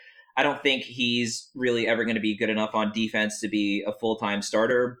bench. I don't think he's really ever going to be good enough on defense to be a full-time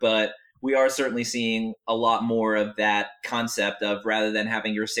starter, but we are certainly seeing a lot more of that concept of rather than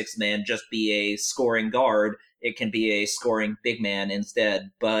having your sixth man just be a scoring guard, it can be a scoring big man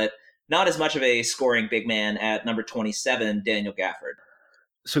instead. But not as much of a scoring big man at number 27, Daniel Gafford.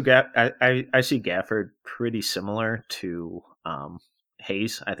 So I see Gafford pretty similar to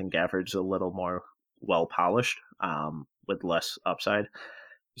Hayes. I think Gafford's a little more well-polished with less upside.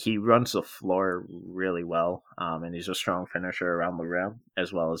 He runs the floor really well, and he's a strong finisher around the rim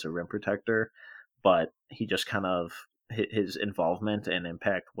as well as a rim protector. But he just kind of, his involvement and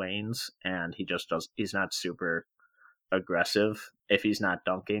impact wanes, and he's not super aggressive. If he's not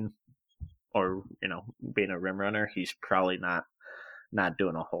dunking or, being a rim runner, he's probably not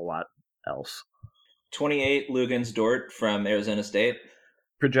doing a whole lot else. 28, Luguentz Dort from Arizona State.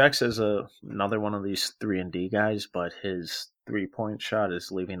 Projects as another one of these 3-and-D guys, but his three-point shot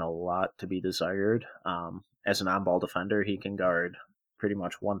is leaving a lot to be desired. As an on-ball defender, he can guard pretty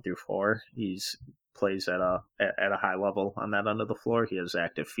much 1 through 4. He's plays at a high level on that end of the floor. He has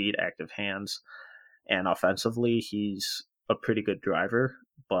active feet, active hands, and offensively, he's a pretty good driver,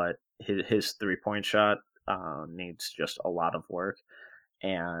 but his 3-point shot needs just a lot of work,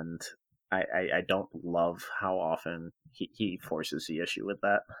 and I don't love how often he forces the issue with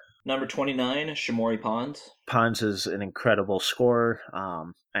that. Number 29, Shamori Pons. Pons is an incredible scorer,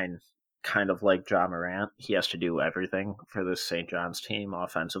 and kind of like John Morant, he has to do everything for this St. John's team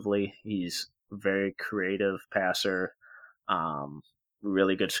offensively. He's a very creative passer, um,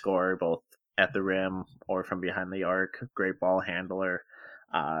 really good scorer, both at the rim or from behind the arc. Great ball handler.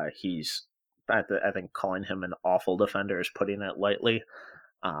 He's, I think, calling him an awful defender is putting it lightly.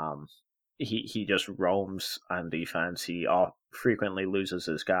 Um, he just roams on defense. He frequently loses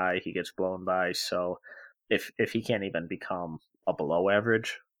his guy. He gets blown by. So if he can't even become a below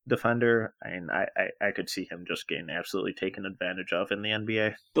average defender, I could see him just getting absolutely taken advantage of in the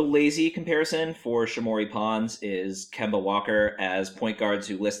NBA. The lazy comparison for Shamori Pons is Kemba Walker as point guards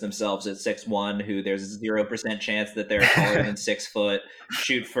who list themselves at 6'1", who there's 0% chance that they're taller than 6 foot,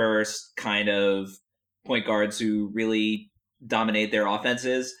 shoot first kind of point guards who really dominate their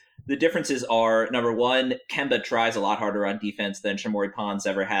offenses. The differences are, number one, Kemba tries a lot harder on defense than Shamori Pons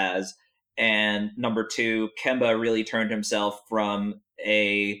ever has. And number two, Kemba really turned himself from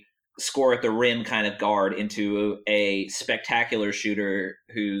a score at the rim kind of guard into a spectacular shooter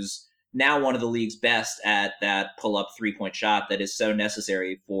who's now one of the league's best at that pull-up three-point shot that is so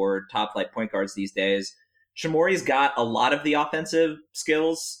necessary for top-flight point guards these days. Shamori's got a lot of the offensive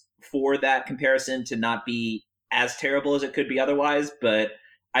skills for that comparison to not be as terrible as it could be otherwise, but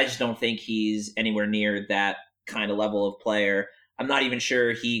I just don't think he's anywhere near that kind of level of player. I'm not even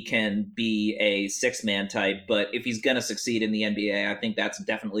sure he can be a six-man type, but if he's going to succeed in the NBA, I think that's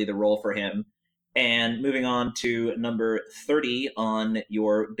definitely the role for him. And moving on to number 30 on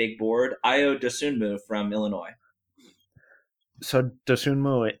your big board, Ayo Dosunmu from Illinois. So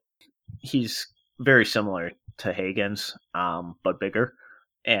Dosunmu, he's very similar to Higgins, but bigger.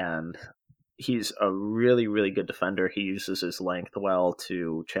 And he's a really, really good defender. He uses his length well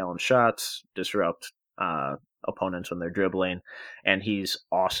to challenge shots, disrupt opponents when they're dribbling, and he's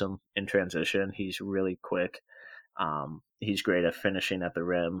awesome in transition. He's really quick. He's great at finishing at the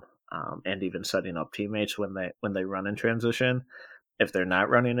rim, and even setting up teammates when they run in transition. If they're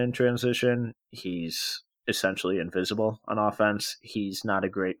not running in transition, he's essentially invisible on offense. He's not a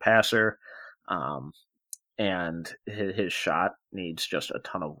great passer. And his shot needs just a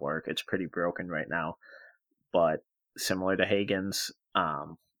ton of work. It's pretty broken right now, but similar to Higgins,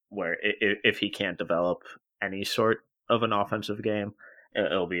 where if he can't develop any sort of an offensive game,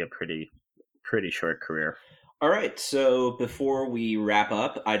 it'll be a pretty short career. All right, so before we wrap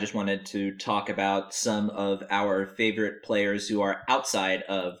up, I just wanted to talk about some of our favorite players who are outside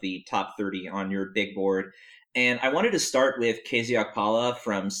of the top 30 on your big board. And I wanted to start with KZ Okpala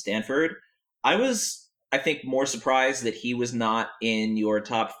from Stanford. I think, more surprised that he was not in your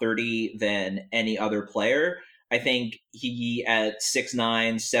top 30 than any other player. I think he at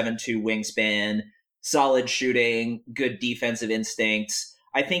 6'9", 7'2" wingspan, solid shooting, good defensive instincts.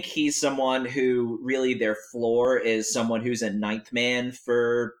 I think he's someone who really their floor is someone who's a ninth man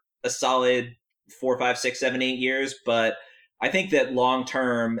for a solid 4, 5, 6, 7, 8 years. But I think that long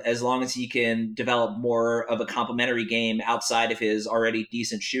term, as long as he can develop more of a complementary game outside of his already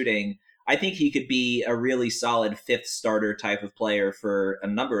decent shooting, I think he could be a really solid fifth starter type of player for a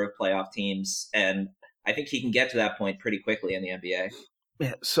number of playoff teams. And I think he can get to that point pretty quickly in the NBA.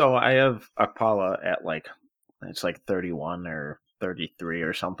 Yeah, so I have Okpala at it's like 31 or 33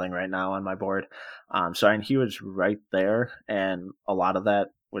 or something right now on my board. So he was right there, and a lot of that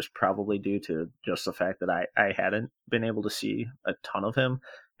was probably due to just the fact that I hadn't been able to see a ton of him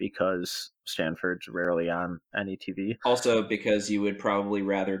because Stanford's rarely on any TV. Also because you would probably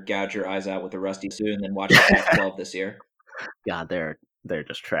rather gouge your eyes out with a rusty spoon than watch the Pac-12 this year. God, they're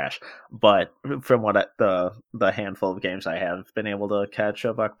just trash. But from what the handful of games I have been able to catch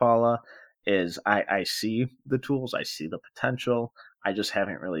of Okpala, is I see the tools, I see the potential. I just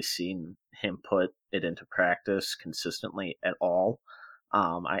haven't really seen him put it into practice consistently at all.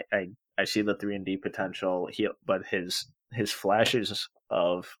 I see the 3-and-D potential, but his flashes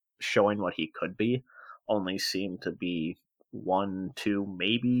of showing what he could be only seem to be 1, 2,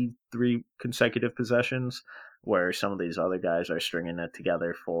 maybe 3 consecutive possessions, where some of these other guys are stringing it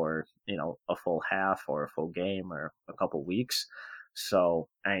together for, a full half or a full game or a couple weeks. So,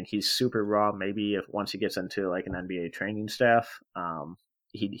 he's super raw. Maybe if once he gets into like an NBA training staff,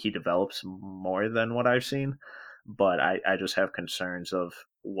 he develops more than what I've seen. But I just have concerns of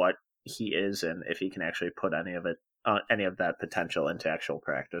what he is and if he can actually put any of that potential into actual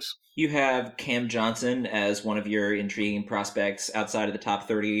practice. You have Cam Johnson as one of your intriguing prospects outside of the top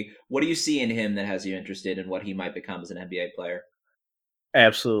 30. What do you see in him that has you interested in what he might become as an NBA player?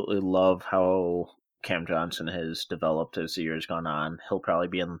 absolutely love how Cam Johnson has developed as the years gone on. He'll probably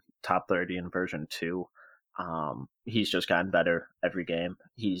be in top 30 in version 2. He's just gotten better every game.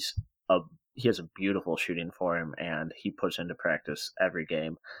 A he has a beautiful shooting form, and he puts into practice every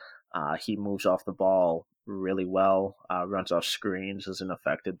game. He moves off the ball really well, runs off screens, isn't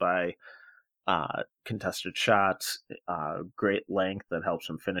affected by contested shots, great length that helps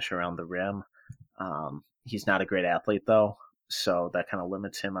him finish around the rim. He's not a great athlete, though, so that kind of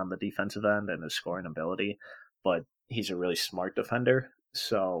limits him on the defensive end and his scoring ability, but he's a really smart defender.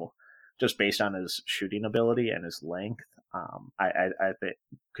 So just based on his shooting ability and his length, I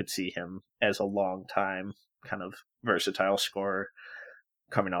could see him as a long time kind of versatile scorer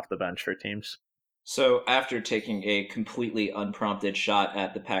coming off the bench for teams. So, after taking a completely unprompted shot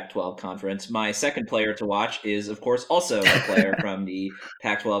at the Pac 12 conference, my second player to watch is, of course, also a player from the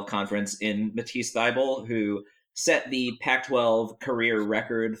Pac 12 conference in Matisse Thybulle, who set the Pac 12 career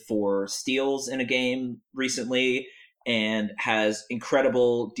record for steals in a game recently and has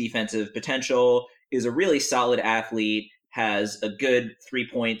incredible defensive potential, is a really solid athlete, has a good 3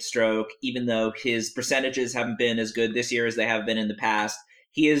 point stroke, even though his percentages haven't been as good this year as they have been in the past.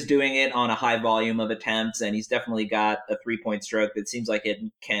 He is doing it on a high volume of attempts, and he's definitely got a 3 point stroke that seems like it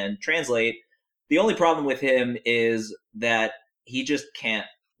can translate. The only problem with him is that he just can't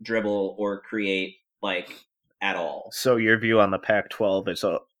dribble or create like at all. So your view on the Pac-12 is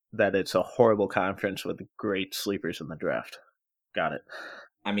that it's a horrible conference with great sleepers in the draft. Got it.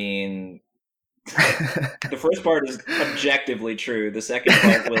 I mean, the first part is objectively true. The second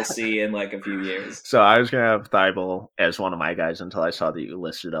part we'll see in like a few years. So I was gonna have Thibault as one of my guys until I saw that you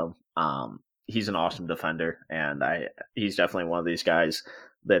listed him. He's an awesome defender, and he's definitely one of these guys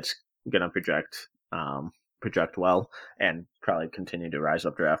that's gonna project well and probably continue to rise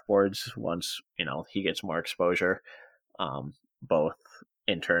up draft boards once he gets more exposure, both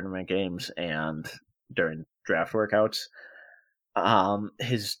in tournament games and during draft workouts.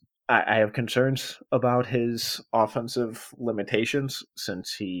 His I have concerns about his offensive limitations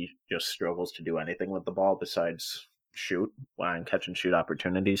since he just struggles to do anything with the ball besides shoot and catch and shoot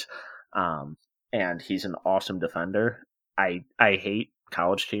opportunities. And he's an awesome defender. I hate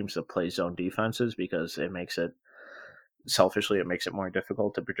college teams that play zone defenses because it makes it more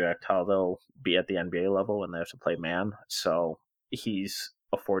difficult to project how they'll be at the NBA level when they have to play man. So he's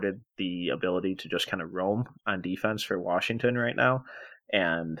afforded the ability to just kind of roam on defense for Washington right now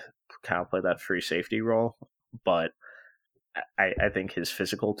and kind of play that free safety role. But I think his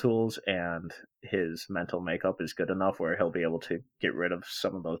physical tools and his mental makeup is good enough where he'll be able to get rid of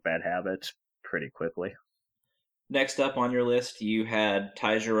some of those bad habits pretty quickly. Next up on your list, you had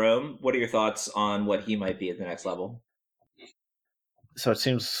Ty Jerome. What are your thoughts on what he might be at the next level? So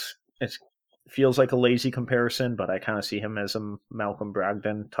it feels like a lazy comparison, but I kind of see him as a Malcolm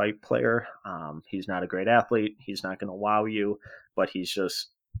Brogdon type player. He's not a great athlete. He's not going to wow you, but he's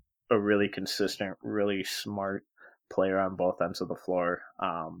just a really consistent, really smart player on both ends of the floor.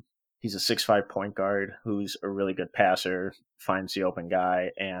 He's a 6'5" point guard who's a really good passer, finds the open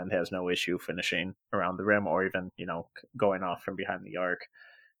guy, and has no issue finishing around the rim or even, going off from behind the arc.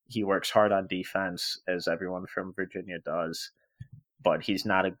 He works hard on defense, as everyone from Virginia does, but he's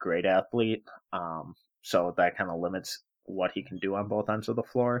not a great athlete. So that kind of limits what he can do on both ends of the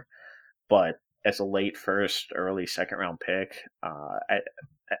floor. But as a late first, early second round pick,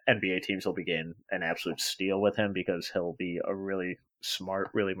 NBA teams will begin an absolute steal with him because he'll be a really smart,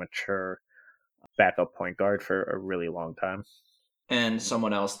 really mature backup point guard for a really long time. And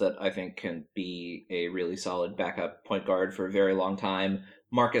someone else that I think can be a really solid backup point guard for a very long time,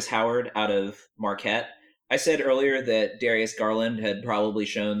 Marcus Howard out of Marquette. I said earlier that Darius Garland had probably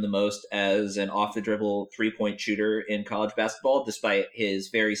shown the most as an off the dribble 3 point shooter in college basketball, despite his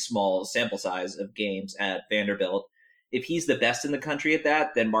very small sample size of games at Vanderbilt. If he's the best in the country at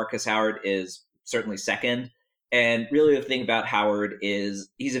that, then Marcus Howard is certainly second. And really, the thing about Howard is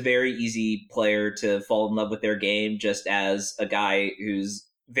he's a very easy player to fall in love with their game, just as a guy who's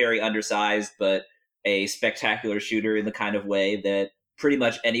very undersized, but a spectacular shooter in the kind of way that pretty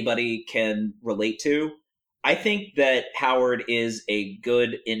much anybody can relate to. I think that Howard is a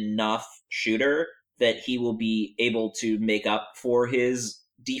good enough shooter that he will be able to make up for his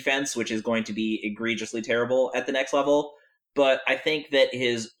defense, which is going to be egregiously terrible at the next level. But I think that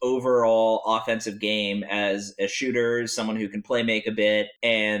his overall offensive game as a shooter, someone who can play make a bit,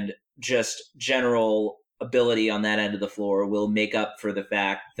 and just general ability on that end of the floor will make up for the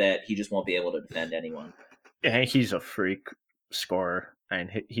fact that he just won't be able to defend anyone. Yeah, he's a freak scorer, and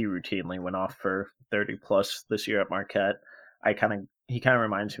he routinely went off for 30 plus this year at Marquette. he kind of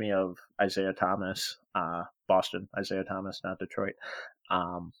reminds me of Isaiah Thomas, Boston Isaiah Thomas, not Detroit.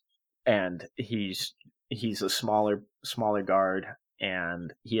 And he's a smaller guard,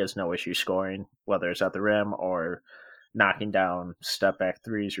 and he has no issue scoring, whether it's at the rim or knocking down step back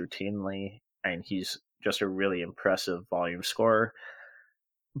threes routinely. And he's just a really impressive volume scorer.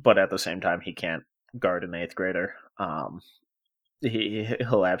 But at the same time, he can't guard an eighth grader.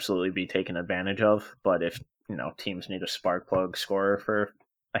 He'll absolutely be taken advantage of. But if teams need a spark plug scorer for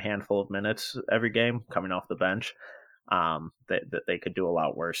a handful of minutes every game coming off the bench, that they could do a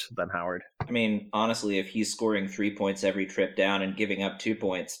lot worse than Howard. I mean, honestly, if he's scoring 3 points every trip down and giving up 2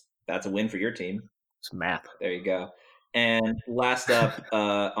 points, that's a win for your team. It's math. There you go. And last up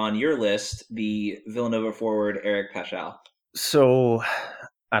on your list, the Villanova forward Eric Paschall. So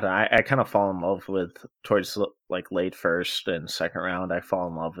I kind of fall in love with, towards like late first and second round, I fall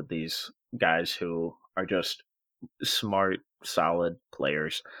in love with these guys who are just smart, solid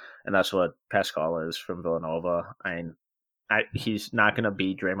players. And that's what Paschall is from Villanova. He's not going to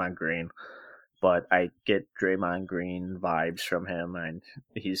be Draymond Green, but I get Draymond Green vibes from him. And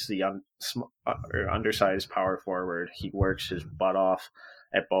he's the undersized power forward. He works his butt off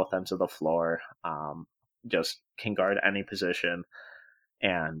at both ends of the floor. Just can guard any position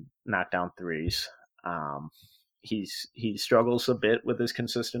and knock down threes. He struggles a bit with his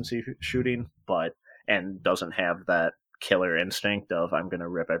consistency shooting, and doesn't have that killer instinct of I'm going to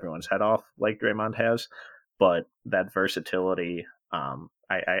rip everyone's head off like Draymond has. But that versatility,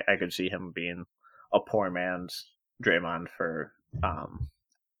 I could see him being a poor man's Draymond for an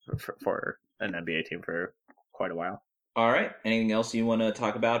NBA team for quite a while. All right. Anything else you want to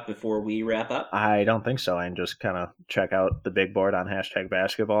talk about before we wrap up? I don't think so. I can just kind of check out the big board on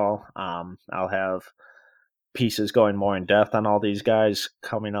 #basketball. I'll have pieces going more in depth on all these guys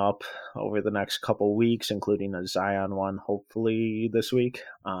coming up over the next couple weeks, including a Zion one, hopefully this week.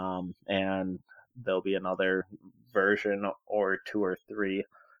 And there'll be another version or 2 or 3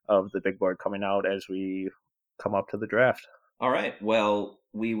 of the big board coming out as we come up to the draft. All right. Well,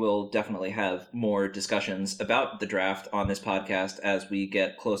 we will definitely have more discussions about the draft on this podcast as we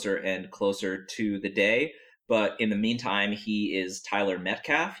get closer and closer to the day. But in the meantime, he is Tyler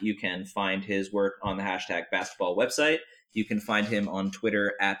Metcalf. You can find his work on the #basketball website. You can find him on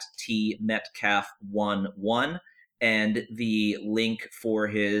Twitter at tmetcalf11. And the link for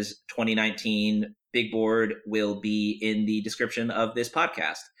his 2019 big board will be in the description of this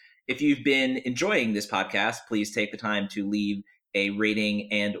podcast. If you've been enjoying this podcast, please take the time to leave a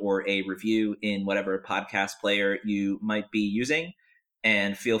rating and or a review in whatever podcast player you might be using.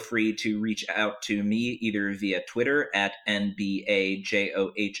 And feel free to reach out to me either via Twitter at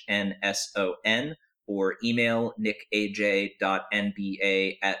NBAJOHNSON or email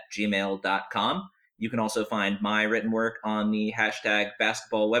nickaj.nba@gmail.com. You can also find my written work on the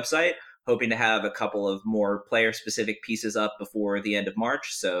 #basketball website. Hoping to have a couple of more player-specific pieces up before the end of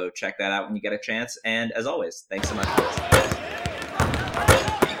March, so check that out when you get a chance. And as always, thanks so much for listening.